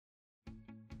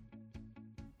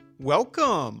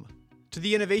Welcome to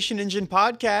the Innovation Engine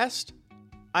podcast.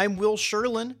 I'm Will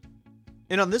Sherlin,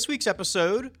 and on this week's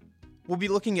episode, we'll be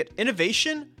looking at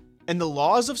innovation and the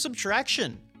laws of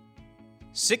subtraction.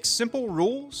 6 simple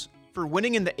rules for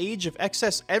winning in the age of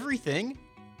excess everything.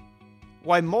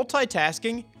 Why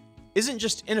multitasking isn't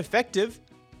just ineffective,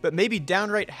 but maybe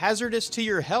downright hazardous to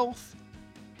your health.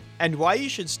 And why you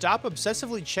should stop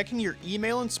obsessively checking your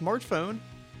email and smartphone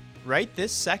right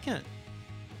this second.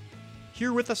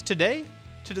 Here with us today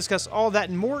to discuss all that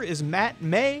and more is Matt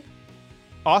May,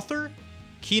 author,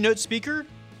 keynote speaker,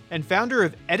 and founder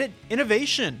of Edit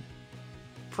Innovation.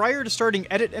 Prior to starting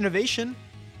Edit Innovation,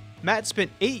 Matt spent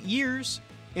 8 years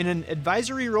in an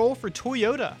advisory role for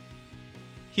Toyota.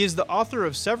 He is the author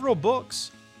of several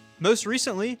books, most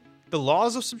recently, The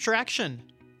Laws of Subtraction,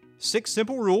 6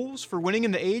 Simple Rules for Winning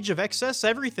in the Age of Excess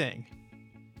Everything.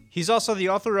 He's also the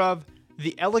author of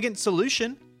The Elegant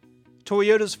Solution,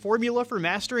 Toyota's Formula for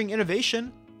Mastering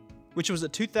Innovation, which was a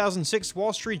 2006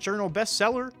 Wall Street Journal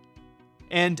bestseller,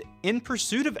 and In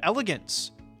Pursuit of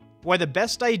Elegance, Why the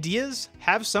Best Ideas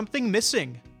Have Something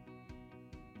Missing.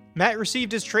 Matt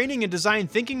received his training in design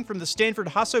thinking from the Stanford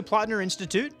Hasso-Plattner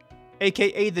Institute,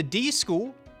 aka the D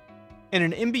School, and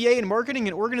an MBA in marketing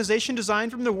and organization design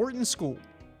from the Wharton School.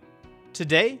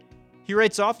 Today, he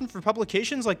writes often for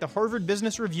publications like the Harvard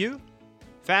Business Review,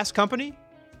 Fast Company,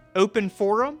 Open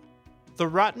Forum, the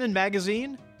Rotman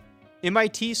Magazine,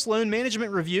 MIT Sloan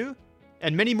Management Review,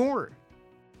 and many more.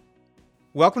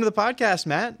 Welcome to the podcast,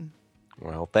 Matt.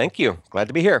 Well, thank you. Glad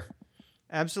to be here.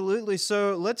 Absolutely.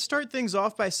 So let's start things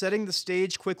off by setting the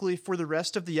stage quickly for the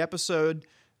rest of the episode.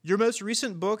 Your most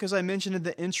recent book, as I mentioned in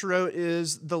the intro,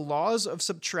 is The Laws of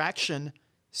Subtraction,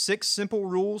 6 Simple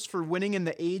Rules for Winning in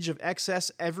the Age of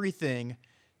Excess Everything.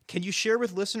 Can you share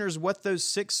with listeners what those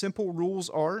 6 simple rules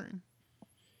are?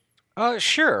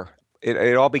 Sure.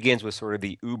 It all begins with sort of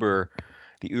the Uber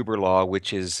law,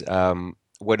 which is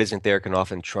what isn't there can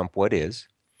often trump what is.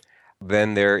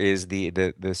 Then there is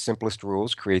the simplest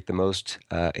rules create the most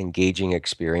engaging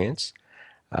experience.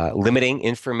 Limiting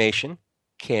information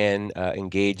can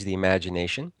engage the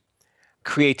imagination.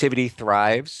 Creativity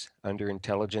thrives under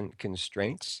intelligent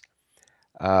constraints.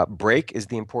 Break is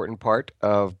the important part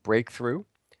of breakthrough.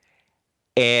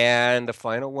 And the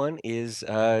final one is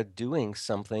doing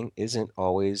something isn't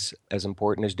always as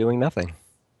important as doing nothing.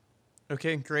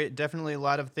 Okay, great. Definitely a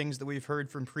lot of things that we've heard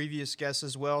from previous guests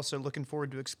as well. So looking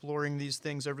forward to exploring these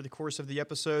things over the course of the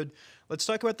episode. Let's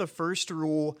talk about the first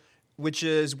rule, which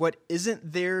is what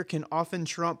isn't there can often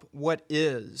trump what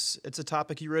is. It's a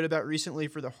topic you wrote about recently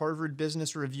for the Harvard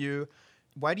Business Review.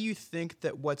 Why do you think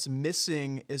that what's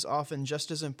missing is often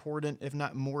just as important, if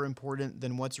not more important,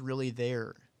 than what's really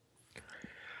there?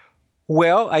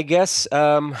 Well, I guess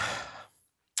let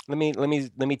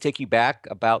me take you back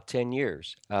about 10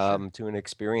 years Sure. to an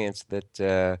experience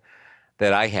that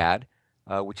I had,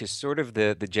 which is sort of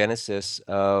the genesis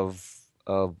of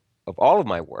all of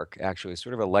my work. Actually, it's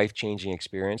sort of a life-changing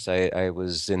experience. I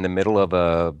was in the middle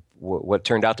of what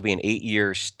turned out to be an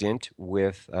 8-year stint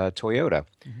with Toyota.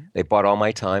 Mm-hmm. They bought all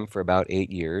my time for about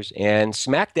 8 years, and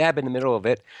smack dab in the middle of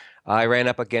it, I ran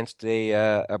up against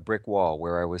a brick wall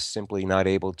where I was simply not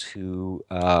able to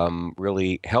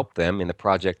really help them in the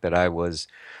project that I was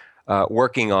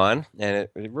working on, and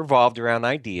it revolved around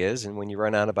ideas. And when you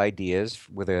run out of ideas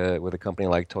with a company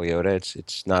like Toyota,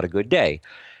 it's not a good day.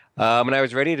 And I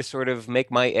was ready to sort of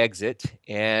make my exit,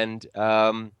 and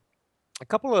a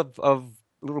couple of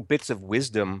little bits of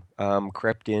wisdom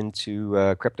crept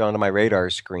onto my radar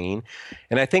screen.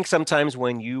 And I think sometimes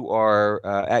when you are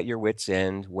at your wit's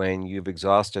end, when you've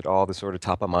exhausted all the sort of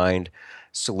top of mind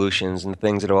solutions and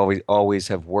things that always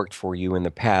have worked for you in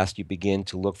the past, you begin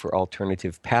to look for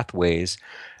alternative pathways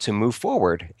to move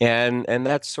forward. And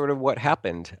that's sort of what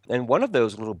happened. And one of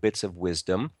those little bits of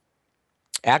wisdom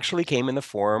actually came in the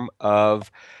form of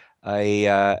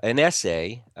an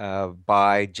essay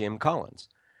by Jim Collins,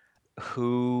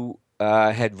 who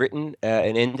had written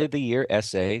an end-of-the-year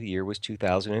essay. The year was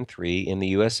 2003 in the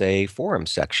USA Forum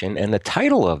section, and the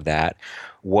title of that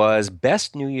was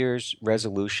Best New Year's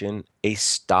Resolution, A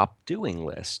Stop Doing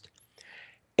List.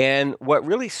 And what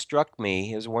really struck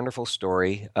me is a wonderful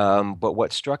story, but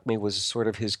what struck me was sort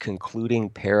of his concluding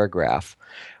paragraph,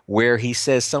 where he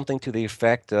says something to the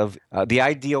effect of the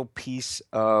ideal piece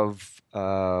of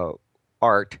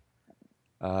art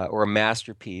or a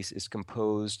masterpiece is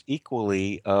composed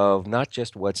equally of not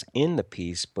just what's in the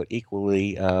piece, but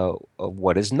equally of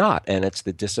what is not. And it's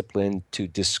the discipline to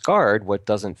discard what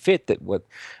doesn't fit, that what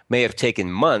may have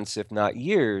taken months, if not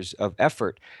years, of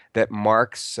effort that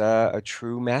marks a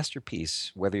true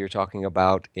masterpiece, whether you're talking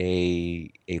about a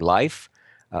life,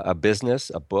 a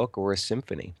business, a book, or a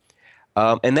symphony.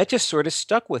 And that just sort of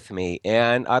stuck with me.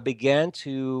 And I began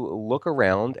to look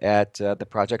around at the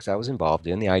projects I was involved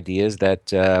in, the ideas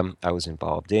that I was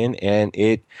involved in, and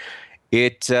it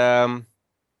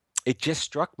it just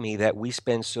struck me that we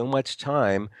spend so much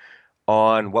time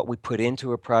on what we put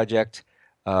into a project,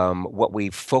 what we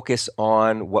focus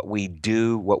on, what we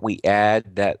do, what we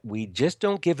add, that we just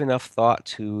don't give enough thought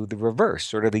to the reverse,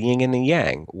 sort of the yin and the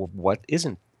yang, what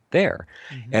isn't there.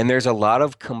 Hmm. And there's a lot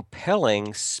of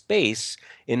compelling space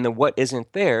in the what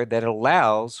isn't there that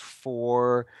allows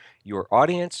for your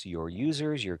audience, your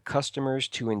users, your customers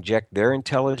to inject their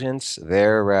intelligence,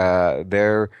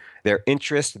 their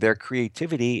interest, their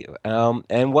creativity,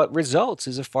 and what results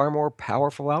is a far more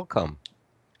powerful outcome.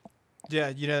 Yeah,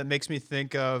 it makes me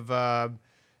think of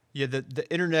yeah, the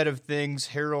Internet of Things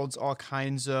heralds all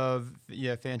kinds of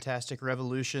fantastic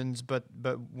revolutions, but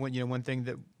one thing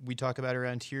that we talk about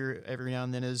around here every now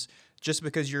and then is just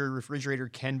because your refrigerator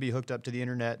can be hooked up to the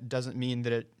internet doesn't mean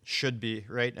that it should be,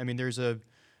 right? I mean,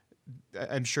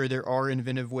 I'm sure there are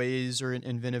inventive ways or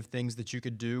inventive things that you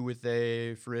could do with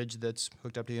a fridge that's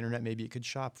hooked up to the internet. Maybe it could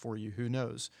shop for you. Who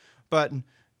knows? But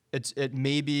it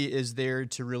maybe is there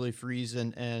to really freeze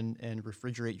and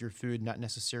refrigerate your food, not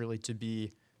necessarily to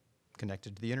be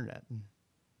connected to the internet.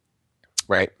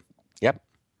 Right. Yep.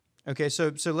 Okay,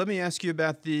 so let me ask you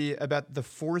about the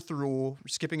fourth rule.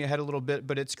 Skipping ahead a little bit,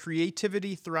 but it's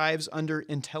creativity thrives under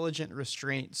intelligent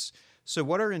restraints. So,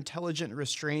 what are intelligent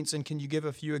restraints, and can you give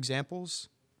a few examples?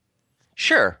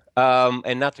 Sure.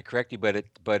 And not to correct you,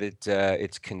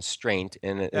 it's constraint,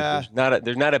 and Uh,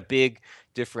 there's not a big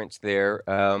difference there.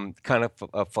 Kind of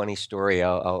a funny story.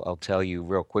 I'll tell you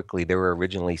real quickly. There were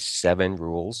originally 7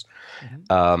 rules,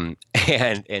 mhm. um,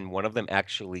 and one of them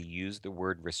actually used the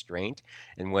word restraint.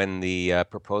 And when the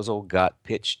proposal got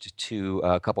pitched to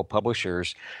a couple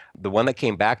publishers, the one that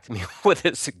came back to me with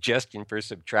a suggestion for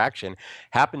subtraction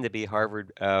happened to be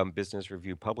Harvard Business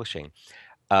Review Publishing.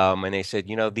 And they said,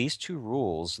 these 2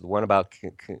 rules, the one about,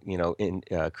 in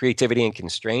creativity and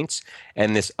constraints,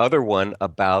 and this other one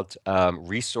about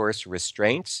resource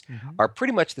restraints, Mhm. are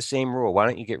pretty much the same rule. Why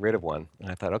don't you get rid of one? And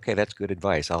I thought, okay, that's good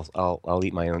advice. I'll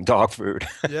eat my own dog food.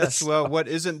 Yes. So, Well, what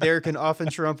isn't there can often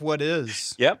trump what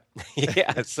is. yep,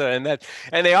 yeah. So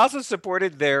and they also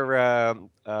supported their. And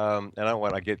I don't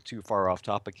want to get too far off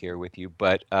topic here with you,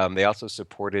 but they also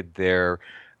supported their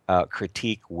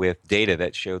critique with data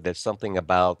that showed that something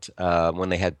about when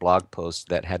they had blog posts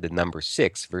that had the number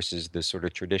 6 versus the sort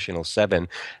of traditional 7,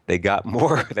 they got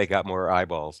more they got more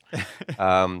eyeballs.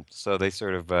 So they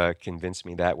sort of convinced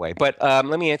me that way. But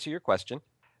let me answer your question.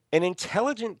 An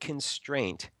intelligent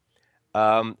constraint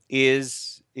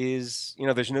is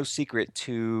there's no secret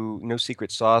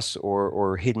sauce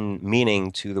or hidden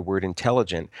meaning to the word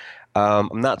intelligent.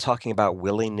 I'm not talking about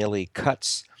willy-nilly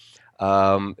cuts.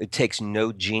 It takes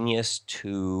no genius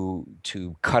to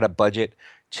cut a budget,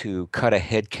 to cut a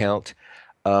head count.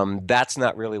 That's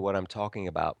not really what I'm talking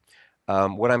about.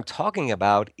 What I'm talking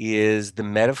about is the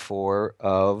metaphor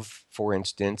of, for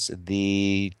instance,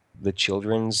 the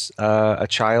children's a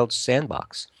child's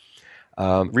sandbox.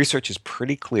 Research is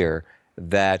pretty clear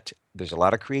that there's a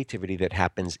lot of creativity that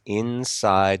happens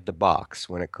inside the box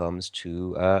when it comes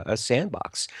to a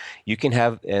sandbox. You can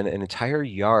have an entire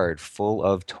yard full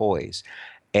of toys.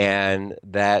 And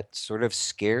that sort of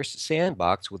scarce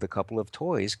sandbox with a couple of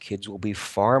toys, kids will be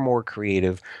far more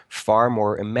creative, far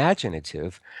more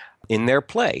imaginative in their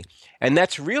play. And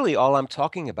that's really all I'm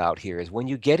talking about here is when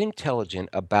you get intelligent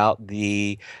about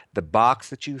the box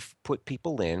that you've put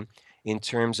people in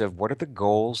terms of what are the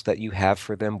goals that you have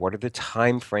for them, what are the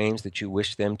time frames that you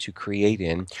wish them to create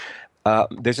in,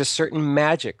 there's a certain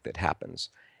magic that happens.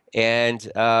 And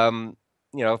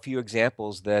a few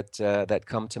examples that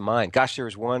come to mind. Gosh, there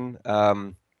was one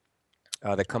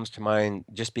that comes to mind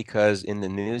just because in the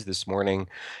news this morning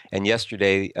and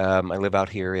yesterday, I live out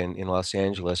here in Los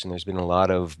Angeles, and there's been a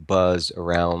lot of buzz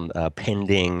around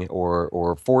pending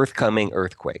or forthcoming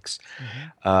earthquakes.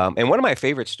 Mhm. And one of my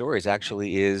favorite stories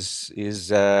actually is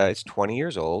it's 20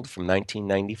 years old from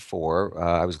 1994.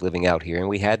 I was living out here, and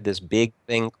we had this big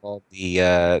thing called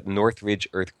the Northridge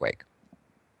earthquake.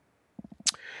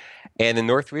 And the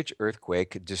Northridge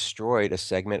earthquake destroyed a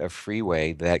segment of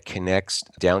freeway that connects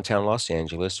downtown Los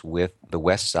Angeles with the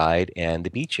west side and the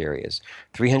beach areas.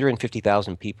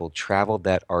 350,000 people traveled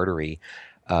that artery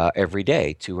every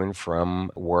day to and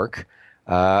from work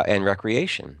and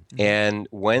recreation. Mhm. And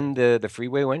when the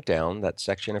freeway went down, that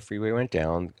section of freeway went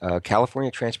down,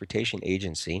 California Transportation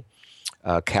Agency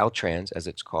Caltrans, as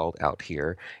it's called out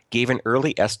here, gave an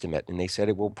early estimate, and they said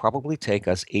it will probably take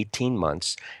us 18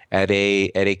 months at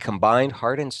a combined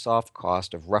hard and soft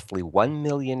cost of roughly $1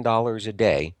 million a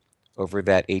day over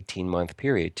that 18-month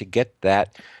period to get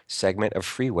that segment of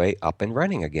freeway up and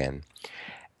running again.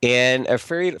 And a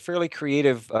fairly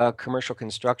creative commercial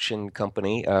construction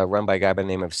company run by a guy by the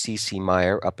name of C.C.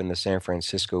 Meyer up in the San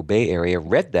Francisco Bay Area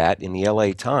read that in the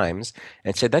L.A. Times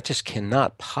and said, that just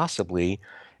cannot possibly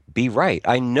be right.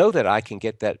 I know that I can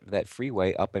get that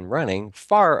freeway up and running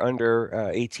far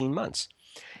under 18 months.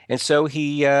 And so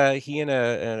he and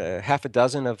a half a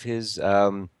dozen of his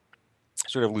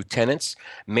sort of lieutenants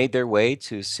made their way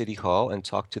to City Hall and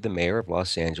talked to the mayor of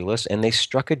Los Angeles, and they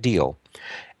struck a deal.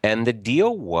 And the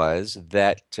deal was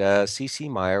that C.C.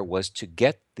 Meyer was to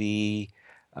get the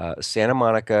Santa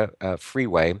Monica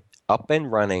freeway up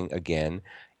and running again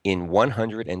in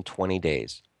 120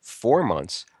 days, 4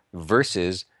 months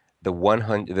versus the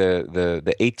 100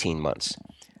 the 18 months.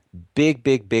 Big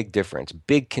difference,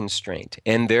 big constraint.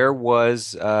 And there were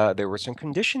some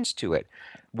conditions to it.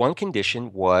 One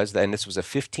condition was, and this was a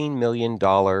 $15 million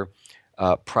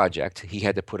project. He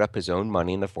had to put up his own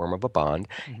money in the form of a bond.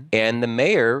 Hmm. And the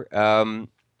mayor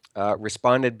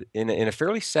responded in a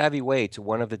fairly savvy way to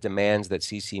one of the demands that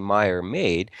C.C. Meyer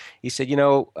made. He said,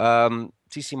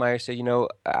 C.C. Meyer said,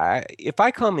 if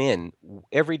I come in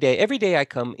every day I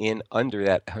come in under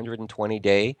that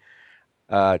 120-day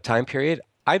time period,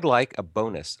 I'd like a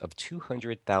bonus of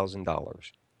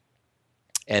 $200,000.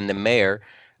 And the mayor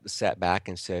sat back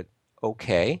and said,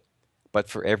 okay, but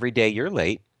for every day you're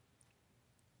late,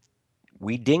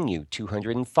 we ding you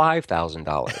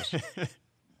 $205,000.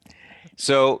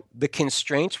 So the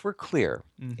constraints were clear.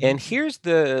 Hmm. And here's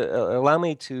allow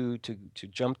me to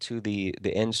jump to the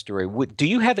end story. Do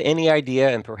you have any idea,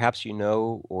 and perhaps you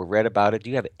know or read about it, do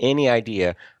you have any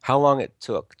idea how long it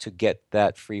took to get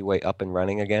that freeway up and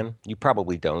running again? You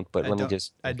probably don't, but I let me don't.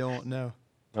 just, I don't know.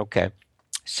 okay.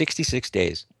 66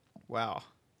 days. Wow.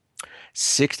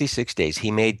 66 days.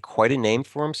 He made quite a name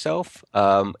for himself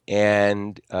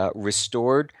and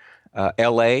restored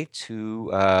LA to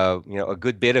a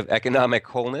good bit of economic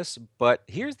wholeness. But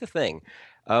here's the thing.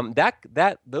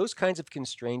 That those kinds of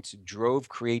constraints drove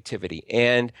creativity.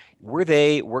 And were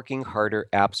they working harder?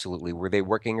 Absolutely. Were they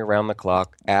working around the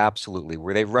clock? Absolutely.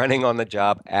 Were they running on the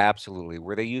job? Absolutely.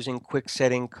 Were they using quick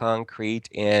setting concrete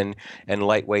and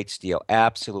lightweight steel?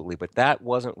 Absolutely. But that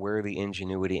wasn't where the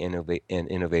ingenuity and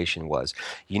innovation was.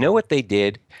 You know what they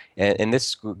did? And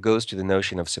this goes to the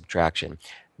notion of subtraction.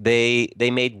 They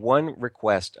made one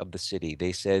request of the city.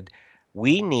 They said,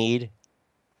 we need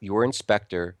your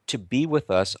inspector to be with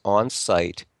us on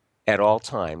site at all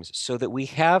times so that we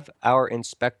have our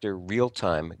inspector real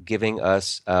time giving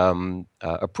us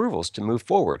approvals to move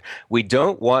forward. We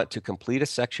don't want to complete a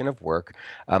section of work,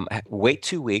 wait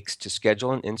 2 weeks to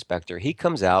schedule an inspector. He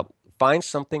comes out, finds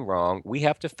something wrong, we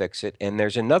have to fix it, and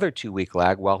there's another 2 week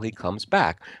lag while he comes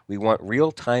back. We want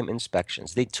real time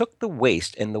inspections. They took the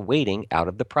waste and the waiting out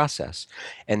of the process.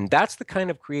 And that's the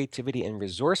kind of creativity and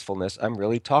resourcefulness I'm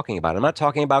really talking about. I'm not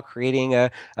talking about creating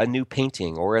a new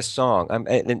painting or a song.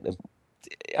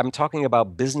 I'm talking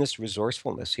about business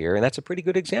resourcefulness here, and that's a pretty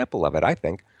good example of it, I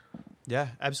think. Yeah,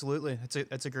 absolutely.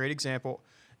 That's a great example,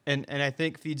 and I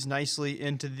think feeds nicely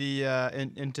into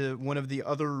into one of the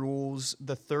other rules.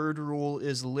 The third rule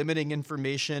is limiting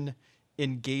information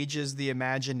engages the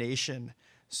imagination.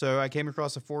 So I came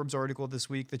across a Forbes article this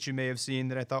week that you may have seen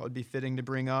that I thought would be fitting to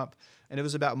bring up, and it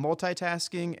was about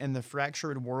multitasking and the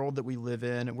fractured world that we live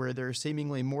in, where there are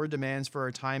seemingly more demands for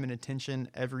our time and attention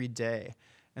every day.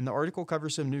 And the article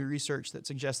covers some new research that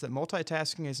suggests that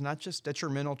multitasking is not just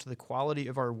detrimental to the quality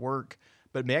of our work,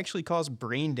 but may actually cause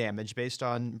brain damage based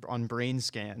on brain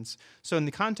scans. So, in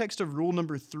the context of rule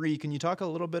number three, can you talk a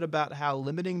little bit about how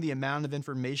limiting the amount of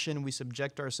information we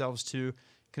subject ourselves to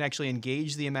can actually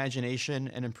engage the imagination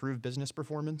and improve business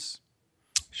performance?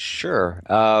 Sure.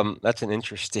 That's an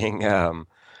interesting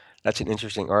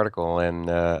article, and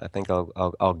I think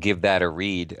I'll give that a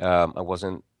read.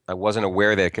 I wasn't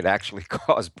aware that it could actually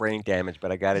cause brain damage,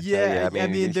 but I got to tell you, Yeah, I I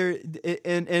mean, mean,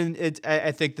 and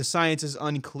I think the science is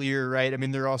unclear, right? I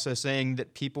mean, they're also saying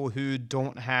that people who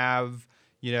don't have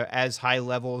as high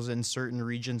levels in certain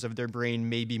regions of their brain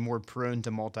may be more prone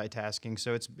to multitasking.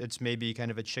 So it's maybe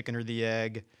kind of a chicken or the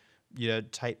egg,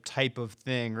 type of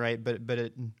thing, right? But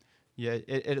it yeah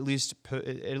it at least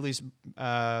it at least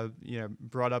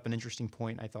brought up an interesting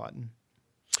point, I thought.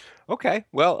 okay.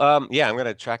 Well, yeah, I'm going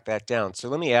to track that down. So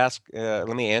let me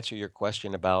answer your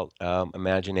question about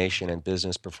imagination and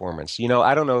business performance.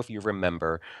 I don't know if you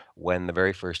remember when the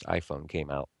very first iPhone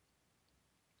came out.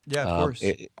 Yeah, of course.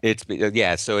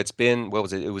 Yeah, so it's been, what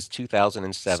was it? It was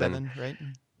 2007. 7, right?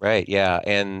 Right, yeah.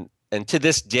 And to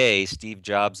this day, Steve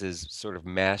Jobs' sort of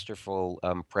masterful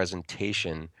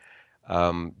presentation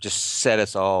just set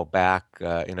us all back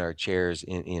in our chairs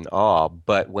in awe.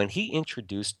 But when he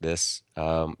introduced this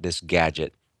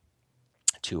gadget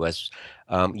to us,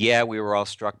 yeah, we were all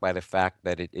struck by the fact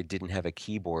that it didn't have a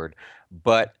keyboard.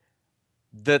 But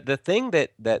the thing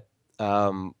that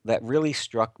really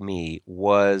struck me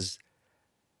was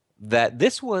that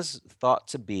this was thought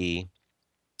to be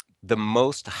the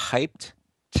most hyped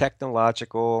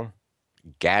technological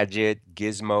gadget,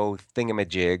 gizmo,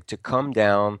 thingamajig to come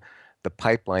down the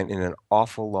pipeline in an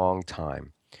awful long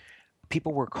time.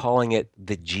 People were calling it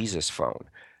the Jesus phone.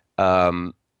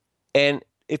 Um, and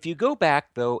if you go back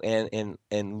though and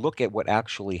look at what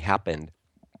actually happened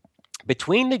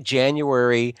between the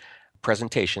January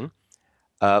presentation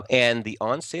and the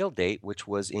on sale date, which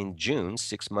was in June,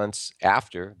 6 months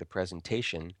after the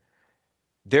presentation,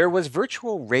 there was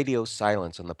virtual radio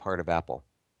silence on the part of Apple.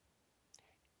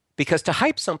 Because to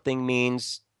hype something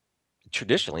means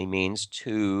traditionally means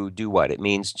to do what? It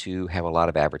means to have a lot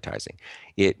of advertising.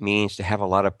 It means to have a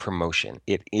lot of promotion.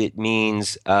 It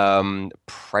means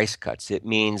price cuts. It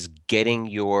means getting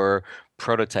your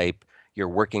prototype, your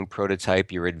working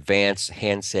prototype, your advanced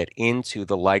handset into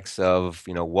the likes of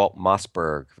Walt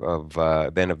Mossberg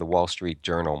of then of the Wall Street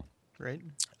Journal, Right?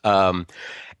 um,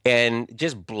 and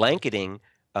just blanketing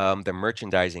the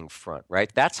merchandising front.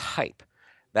 Right, that's hype.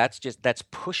 That's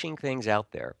pushing things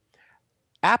out there.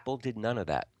 Apple did none of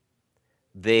that.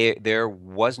 There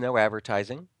was no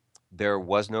advertising, there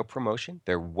was no promotion,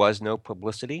 there was no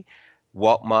publicity.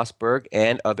 Walt Mossberg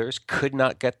and others could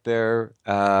not get their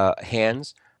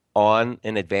hands on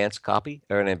an advanced copy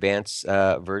or an advanced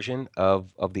version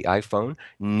of the iPhone.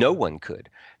 No one could.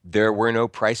 There were no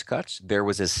price cuts. There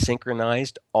was a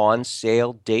synchronized on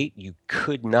sale date. You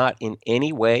could not in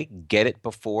any way get it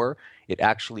before it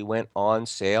actually went on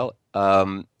sale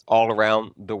all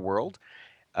around the world.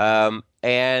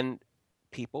 And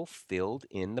people filled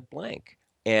in the blank,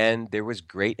 and there was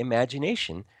great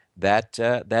imagination that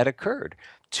occurred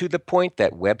to the point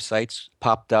that websites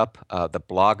popped up, the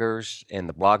bloggers and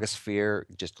the blogosphere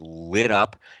just lit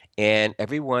up, and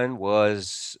everyone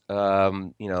was,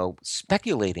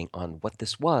 speculating on what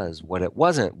this was, what it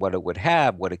wasn't, what it would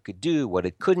have, what it could do, what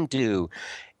it couldn't do,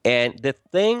 and the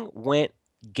thing went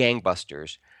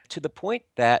gangbusters to the point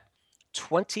that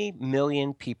 20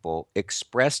 million people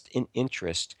expressed an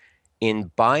interest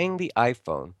in buying the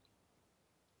iPhone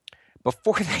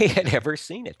before they had ever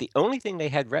seen it. The only thing they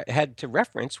had to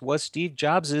reference was Steve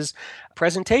Jobs'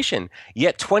 presentation.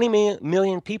 Yet 20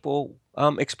 million people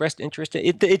expressed interest.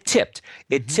 It tipped.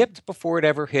 It Mm-hmm. tipped before it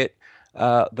ever hit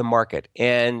the market.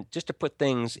 And just to put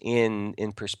things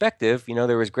in perspective,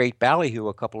 there was great ballyhoo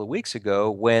a couple of weeks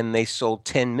ago when they sold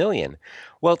 10 million.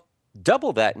 Well,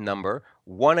 double that number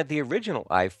wanted the original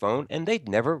iPhone, and they'd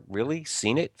never really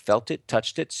seen it, felt it,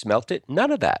 touched it, smelt it,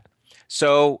 none of that.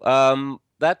 So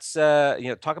that's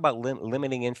talk about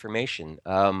limiting information.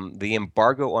 The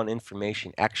embargo on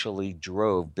information actually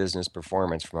drove business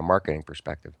performance from a marketing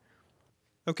perspective.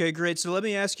 Okay, great. So let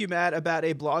me ask you, Matt, about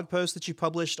a blog post that you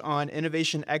published on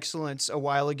innovation excellence a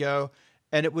while ago.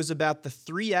 And it was about the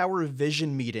 3 hour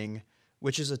vision meeting,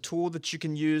 which is a tool that you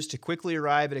can use to quickly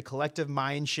arrive at a collective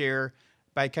mind share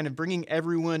by kind of bringing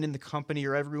everyone in the company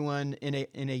or everyone in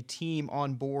a team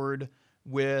on board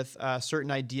with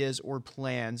certain ideas or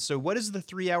plans. So, what is the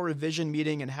 3 hour vision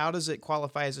meeting and how does it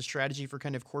qualify as a strategy for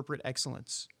kind of corporate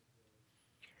excellence?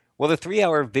 Well, the 3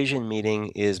 hour vision meeting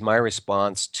is my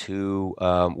response to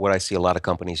what I see a lot of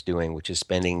companies doing, which is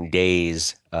spending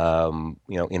days,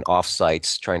 in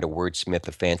offsites trying to wordsmith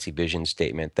a fancy vision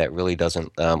statement that really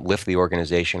doesn't lift the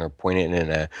organization or point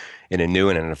it in a new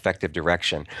and an effective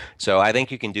direction. So I think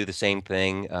you can do the same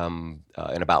thing in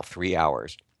about 3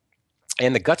 hours.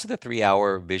 And the guts of the 3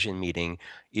 hour vision meeting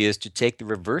is to take the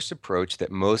reverse approach that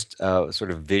most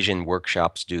sort of vision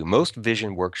workshops do. Most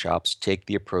vision workshops take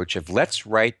the approach of let's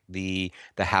write the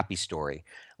happy story.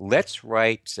 Let's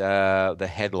write the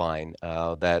headline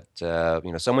that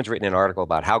someone's written an article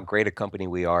about how great a company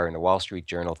we are in the Wall Street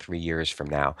Journal 3 years from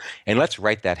now, and let's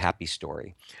write that happy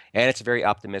story. And it's a very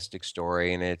optimistic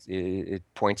story, and it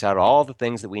points out all the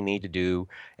things that we need to do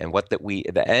and that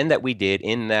we did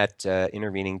in that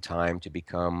intervening time to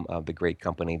become the great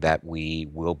company that we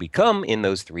will become in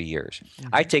those 3 years.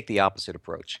 I Mm-hmm. take the opposite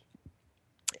approach.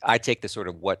 I take the sort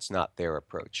of what's not there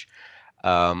approach,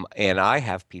 and I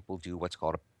have people do what's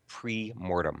called a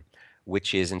pre-mortem,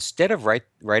 which is instead of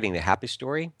writing the happy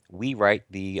story, we write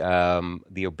the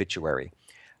obituary.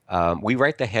 We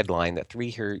write the headline that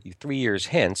 3 years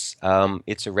hence,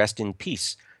 it's a rest in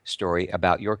peace story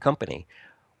about your company.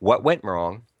 What went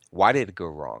wrong? Why did it go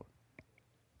wrong?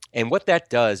 And what that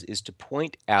does is to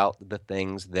point out the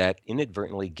things that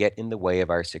inadvertently get in the way of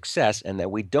our success and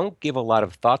that we don't give a lot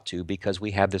of thought to because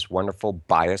we have this wonderful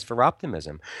bias for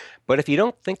optimism. But if you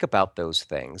don't think about those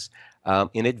things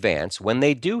in advance, when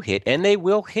they do hit, and they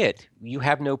will hit, you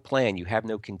have no plan, you have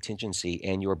no contingency,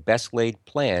 and your best laid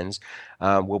plans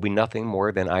will be nothing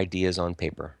more than ideas on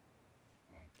paper.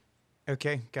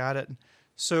 Okay, got it.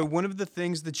 So one of the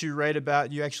things that you write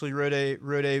about, you actually wrote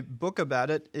a book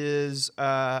about it, is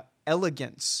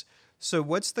elegance. So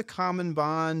what's the common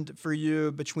bond for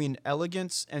you between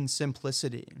elegance and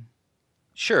simplicity?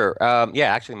 Sure.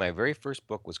 Yeah, actually, my very first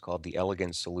book was called The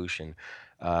Elegant Solution,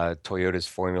 Toyota's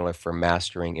Formula for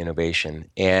Mastering Innovation.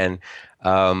 And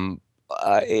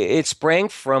it sprang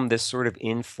from this sort of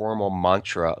informal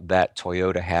mantra that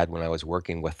Toyota had when I was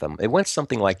working with them. It went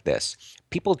something like this: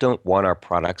 people don't want our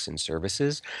products and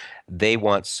services, they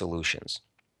want solutions.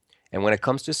 And when it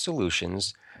comes to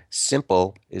solutions,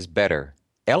 simple is better,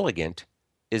 elegant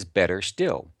is better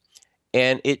still.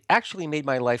 And it actually made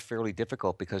my life fairly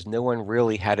difficult because no one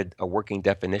really had a working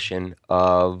definition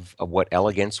of what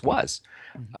elegance was.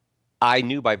 Mhm. I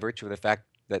knew by virtue of the fact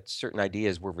that certain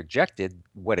ideas were rejected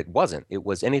what it wasn't. It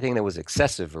was anything that was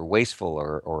excessive or wasteful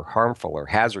or harmful or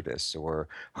hazardous or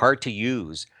hard to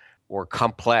use or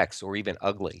complex or even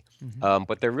ugly. Mhm.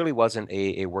 But there really wasn't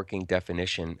a working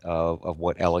definition of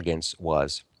what elegance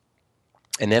was.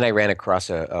 And then I ran across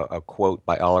a quote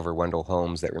by Oliver Wendell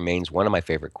Holmes that remains one of my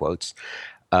favorite quotes.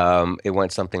 It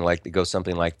goes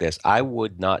something like this: I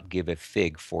would not give a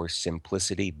fig for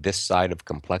simplicity this side of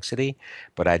complexity,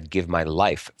 but I'd give my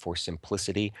life for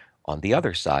simplicity on the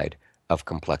other side of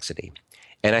complexity.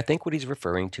 And I think what he's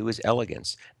referring to is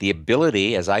elegance, the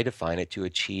ability, as I define it, to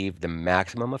achieve the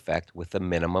maximum effect with the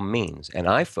minimum means. And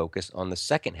I focus on the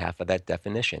second half of that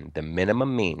definition, the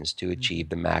minimum means to Mhm. achieve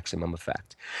the maximum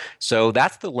effect. So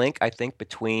that's the link, I think,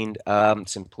 between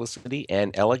simplicity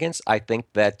and elegance. I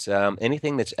think that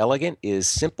anything that's elegant is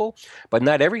simple, but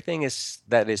not everything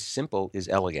that is simple is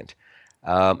elegant.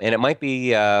 And it might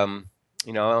be,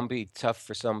 it'll be tough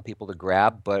for some people to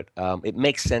grab, but it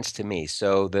makes sense to me.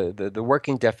 So the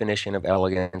working definition of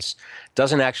elegance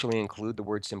doesn't actually include the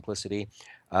word simplicity.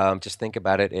 Just think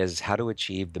about it as how to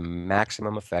achieve the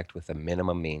maximum effect with the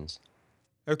minimum means.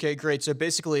 Okay, great. So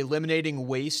basically, eliminating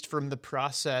waste from the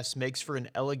process makes for an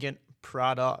elegant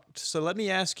product. So let me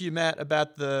ask you, Matt,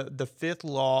 about the fifth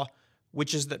law,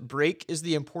 which is that break is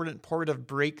the important part of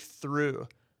breakthrough.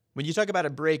 When you talk about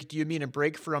a break, do you mean a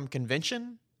break from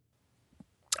convention?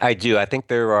 I do. I think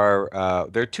there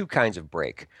are two kinds of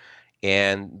break.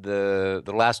 And the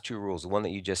last two rules, the one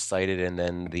that you just cited, and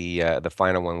then the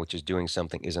final one, which is doing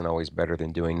something isn't always better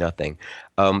than doing nothing.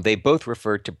 They both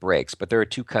refer to breaks, but there are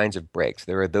two kinds of breaks.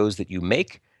 There are those that you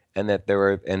make, and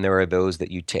there are those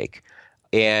that you take.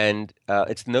 And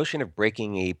it's the notion of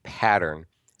breaking a pattern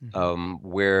Hmm.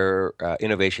 where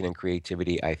innovation and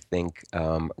creativity, I think,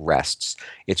 rests.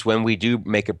 It's when we do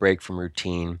make a break from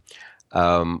routine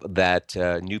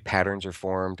that new patterns are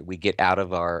formed. We get out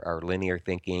of our linear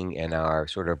thinking and our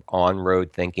sort of on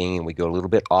road thinking, and we go a little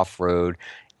bit off road,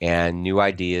 and new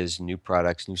ideas, new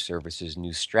products, new services,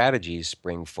 new strategies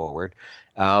spring forward.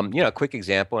 A quick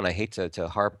example, and I hate to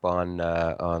harp on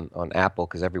Apple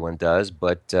because everyone does,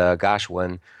 but gosh,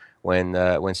 when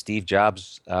Steve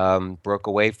Jobs broke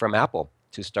away from Apple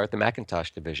to start the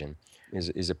Macintosh division,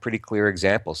 is a pretty clear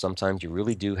example. Sometimes you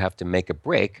really do have to make a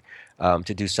break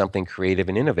to do something creative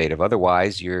and innovative.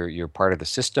 Otherwise, you're part of the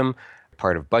system,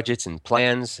 part of budgets and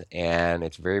plans, and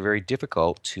it's very very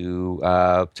difficult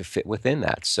to fit within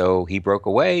that. So he broke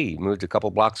away. He moved a couple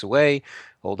blocks away,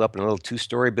 holed up in a little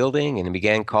two-story building, and he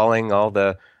began calling all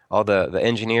the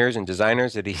engineers and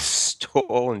designers that he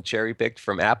stole and cherry picked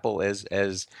from Apple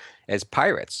as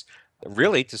pirates,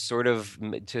 really to sort of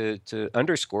to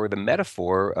underscore the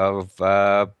metaphor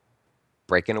of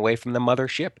breaking away from the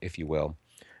mothership, if you will.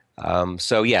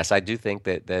 So yes, I do think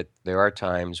that there are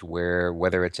times where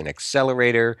whether it's an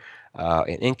accelerator, an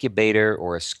incubator,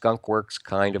 or a skunkworks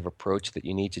kind of approach that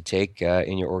you need to take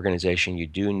in your organization, you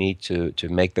do need to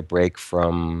make the break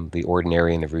from the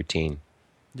ordinary and the routine.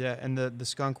 Yeah, and the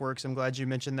skunk works. I'm glad you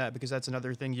mentioned that because that's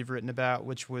another thing you've written about,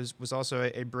 which was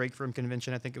also a break from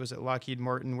convention. I think it was at Lockheed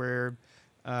Martin where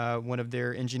one of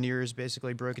their engineers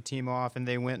basically broke a team off, and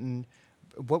they went and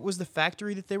What was the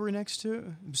factory that they were next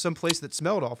to? Some place that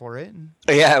smelled awful, right?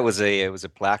 Yeah, it was a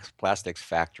plastics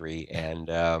factory, and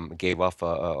it gave off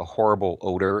a horrible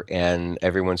odor, and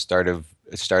everyone started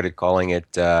calling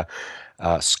it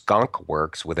Skunk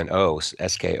Works with an O,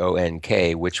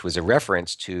 Skonk, which was a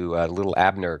reference to a Little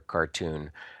Abner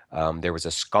cartoon. There was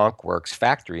a Skunk Works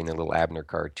factory in the Little Abner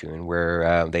cartoon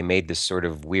where they made this sort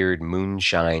of weird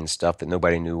moonshine stuff that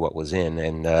nobody knew what was in.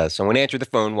 And someone answered the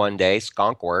phone one day,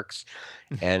 Skunk Works,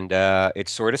 and it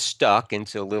sort of stuck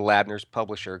until Little Abner's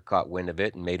publisher caught wind of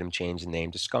it and made him change the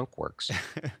name to Skunk Works.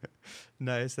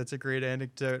 Nice. That's a great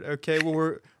anecdote. Okay, well,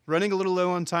 we're running a little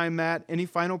low on time, Matt. Any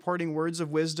final parting words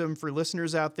of wisdom for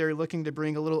listeners out there looking to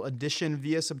bring a little addition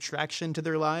via subtraction to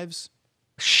their lives?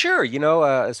 Sure,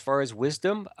 as far as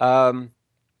wisdom, well,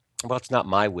 it's not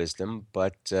my wisdom,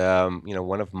 but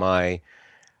one of my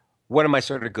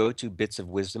sort of go-to bits of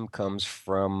wisdom comes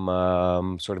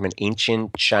from sort of an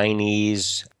ancient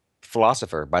Chinese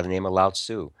philosopher by the name of Lao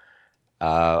Tzu.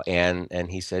 And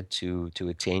he said to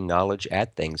attain knowledge,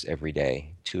 add things every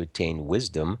day. To attain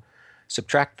wisdom,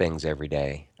 subtract things every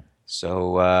day.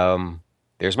 So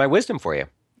there's my wisdom for you.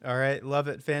 All right. Love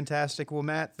it. Fantastic. Well,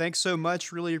 Matt, thanks so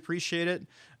much. Really appreciate it.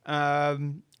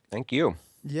 Thank you.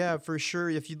 Yeah, for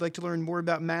sure. If you'd like to learn more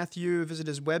about Matthew, visit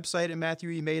his website at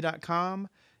matthewemay.com.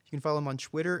 You can follow him on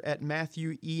Twitter at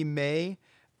MatthewEMay.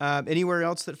 Anywhere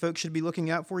else that folks should be looking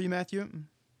out for you, Matthew?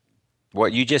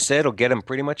 What you just said will get them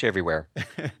pretty much everywhere.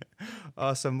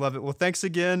 Awesome. Love it. Well, thanks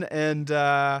again. And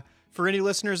for any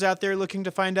listeners out there looking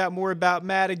to find out more about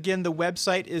Matt, again, the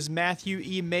website is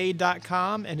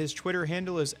MatthewEMay.com and his Twitter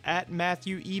handle is at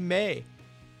MatthewEMay.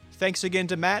 Thanks again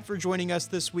to Matt for joining us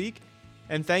this week.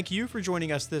 And thank you for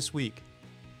joining us this week.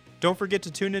 Don't forget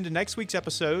to tune into next week's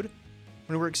episode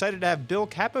when we're excited to have Bill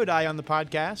Capodie on the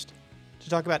podcast to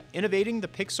talk about innovating the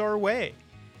Pixar way.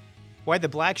 Why the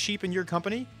black sheep in your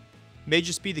company may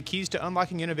just be the keys to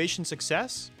unlocking innovation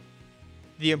success,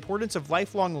 the importance of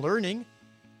lifelong learning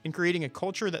in creating a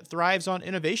culture that thrives on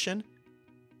innovation,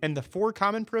 and the 4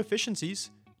 common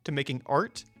proficiencies to making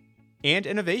art and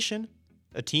innovation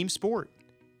a team sport.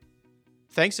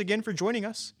 Thanks again for joining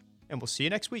us, and we'll see you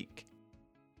next week.